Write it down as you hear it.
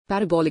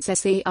Parabolic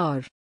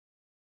SAR.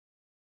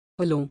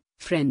 Hello,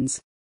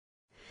 friends.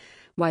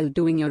 While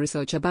doing your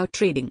research about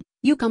trading,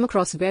 you come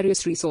across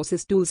various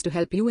resources tools to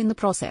help you in the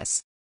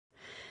process.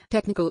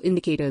 Technical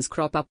indicators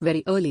crop up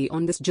very early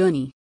on this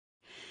journey.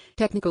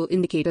 Technical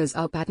indicators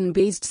are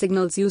pattern-based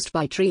signals used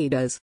by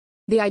traders.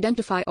 They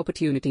identify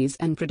opportunities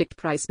and predict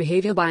price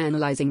behavior by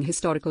analyzing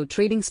historical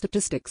trading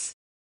statistics.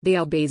 They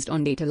are based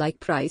on data like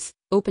price,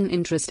 open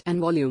interest and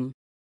volume.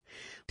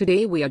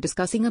 Today we are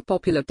discussing a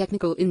popular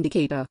technical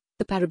indicator,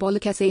 the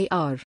parabolic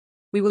SAR.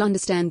 We will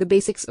understand the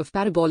basics of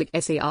parabolic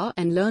SAR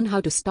and learn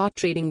how to start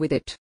trading with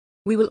it.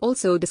 We will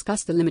also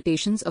discuss the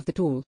limitations of the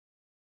tool.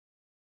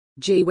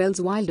 J.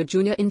 Wells Wilder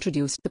Jr.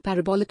 introduced the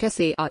parabolic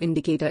SAR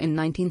indicator in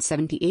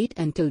 1978,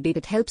 and till date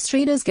it helps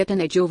traders get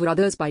an edge over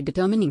others by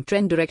determining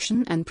trend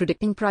direction and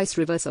predicting price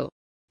reversal.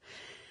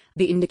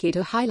 The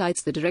indicator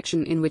highlights the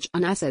direction in which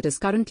an asset is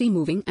currently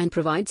moving and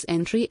provides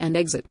entry and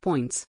exit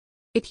points.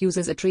 It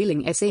uses a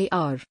trailing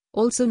SAR,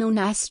 also known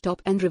as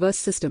stop and reverse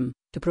system,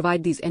 to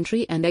provide these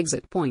entry and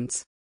exit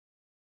points.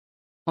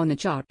 On a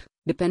chart,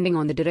 depending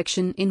on the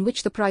direction in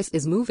which the price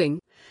is moving,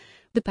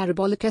 the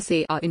parabolic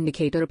SAR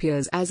indicator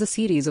appears as a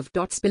series of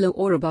dots below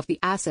or above the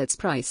asset's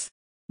price.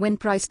 When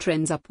price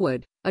trends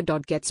upward, a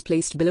dot gets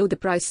placed below the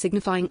price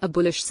signifying a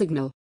bullish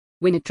signal.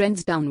 When it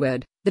trends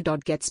downward, the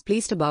dot gets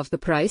placed above the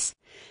price,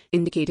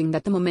 indicating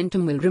that the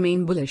momentum will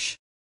remain bullish.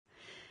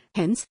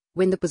 Hence,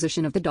 when the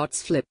position of the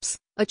dots flips,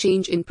 a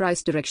change in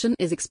price direction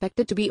is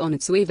expected to be on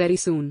its way very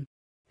soon.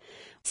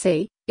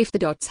 Say, if the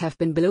dots have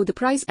been below the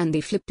price and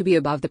they flip to be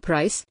above the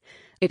price,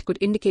 it could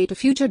indicate a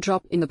future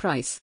drop in the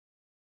price.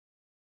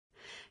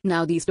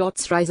 Now these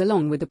dots rise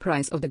along with the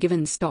price of the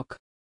given stock.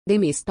 They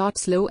may start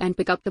slow and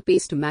pick up the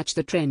pace to match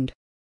the trend.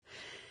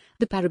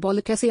 The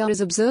parabolic SAR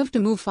is observed to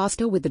move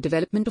faster with the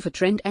development of a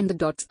trend, and the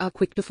dots are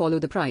quick to follow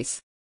the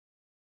price.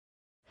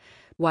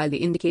 While the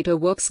indicator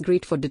works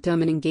great for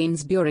determining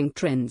gains during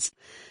trends,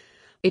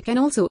 it can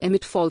also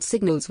emit false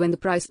signals when the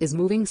price is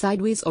moving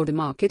sideways or the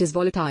market is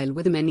volatile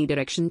with many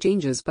direction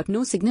changes but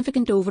no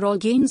significant overall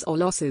gains or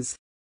losses.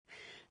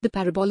 The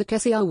parabolic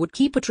SAR would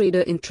keep a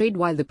trader in trade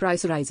while the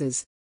price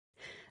rises.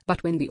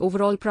 But when the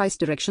overall price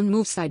direction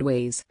moves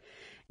sideways,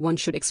 one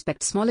should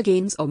expect smaller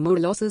gains or more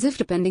losses if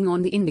depending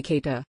on the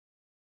indicator.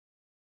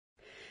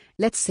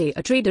 Let's say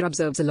a trader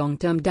observes a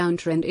long-term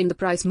downtrend in the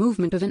price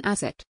movement of an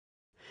asset.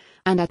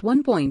 And at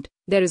one point,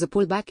 there is a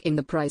pullback in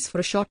the price for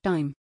a short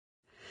time.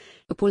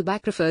 A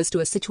pullback refers to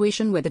a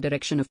situation where the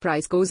direction of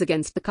price goes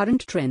against the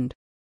current trend.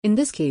 In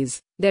this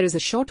case, there is a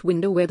short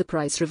window where the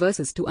price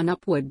reverses to an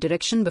upward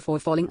direction before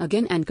falling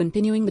again and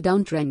continuing the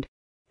downtrend.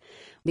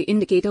 The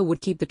indicator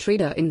would keep the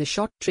trader in the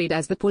short trade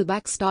as the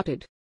pullback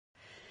started.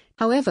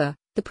 However,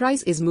 the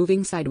price is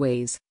moving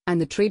sideways,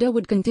 and the trader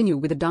would continue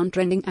with the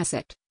downtrending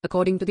asset,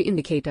 according to the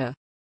indicator.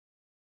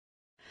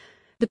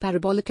 The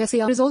parabolic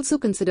SAR is also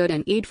considered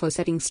an aid for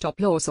setting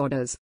stop-loss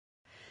orders.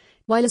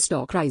 While a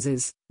stock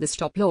rises, the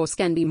stop-loss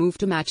can be moved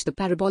to match the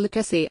parabolic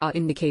SAR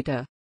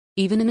indicator.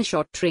 Even in a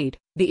short trade,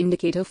 the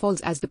indicator falls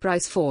as the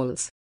price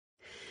falls.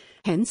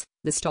 Hence,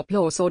 the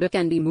stop-loss order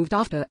can be moved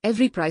after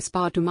every price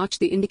bar to match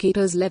the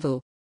indicator's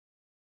level.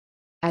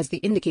 As the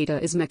indicator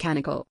is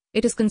mechanical,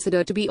 it is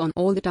considered to be on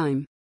all the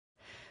time,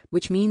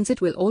 which means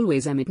it will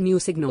always emit new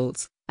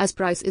signals, as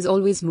price is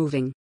always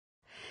moving.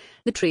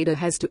 The trader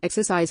has to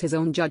exercise his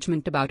own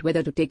judgment about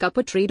whether to take up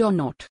a trade or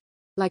not.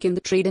 Like in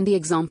the trade in the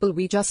example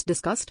we just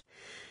discussed,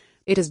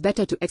 it is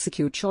better to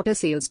execute shorter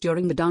sales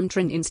during the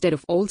downtrend instead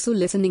of also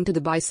listening to the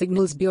buy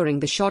signals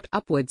during the short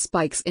upward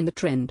spikes in the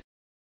trend.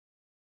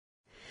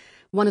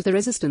 One of the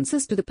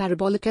resistances to the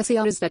parabolic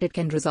SAR is that it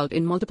can result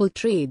in multiple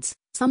trades,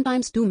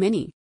 sometimes too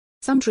many.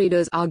 Some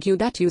traders argue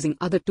that using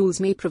other tools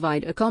may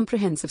provide a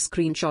comprehensive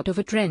screenshot of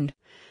a trend,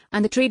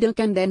 and the trader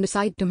can then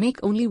decide to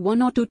make only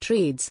one or two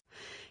trades,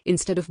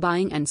 instead of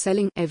buying and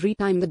selling every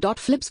time the dot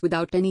flips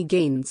without any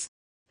gains.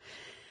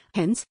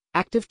 Hence,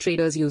 active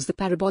traders use the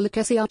parabolic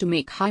SAR to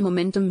make high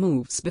momentum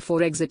moves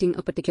before exiting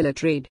a particular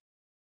trade.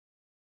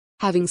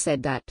 Having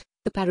said that,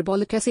 the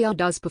parabolic SAR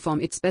does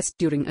perform its best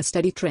during a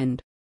steady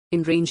trend.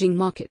 In ranging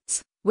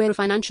markets, where a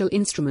financial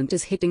instrument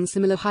is hitting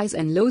similar highs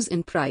and lows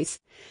in price,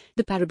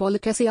 the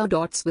parabolic SAR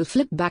dots will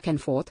flip back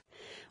and forth,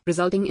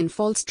 resulting in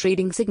false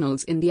trading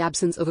signals in the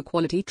absence of a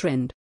quality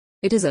trend.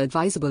 It is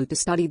advisable to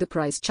study the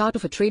price chart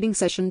of a trading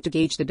session to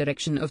gauge the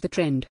direction of the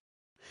trend.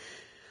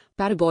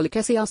 Parabolic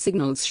SAR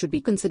signals should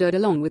be considered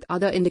along with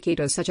other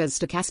indicators such as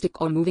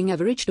stochastic or moving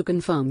average to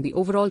confirm the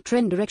overall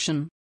trend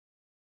direction.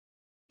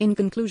 In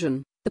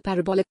conclusion, the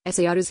parabolic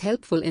SAR is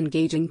helpful in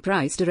gauging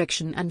price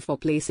direction and for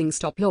placing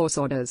stop-loss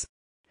orders.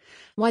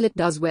 While it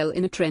does well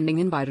in a trending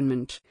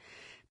environment,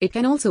 it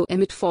can also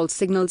emit false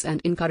signals and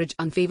encourage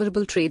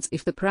unfavorable trades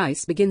if the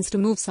price begins to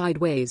move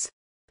sideways.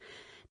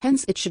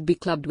 Hence, it should be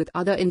clubbed with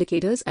other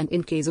indicators, and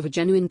in case of a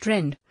genuine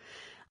trend,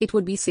 it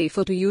would be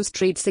safer to use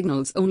trade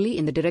signals only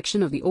in the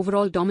direction of the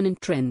overall dominant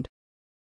trend.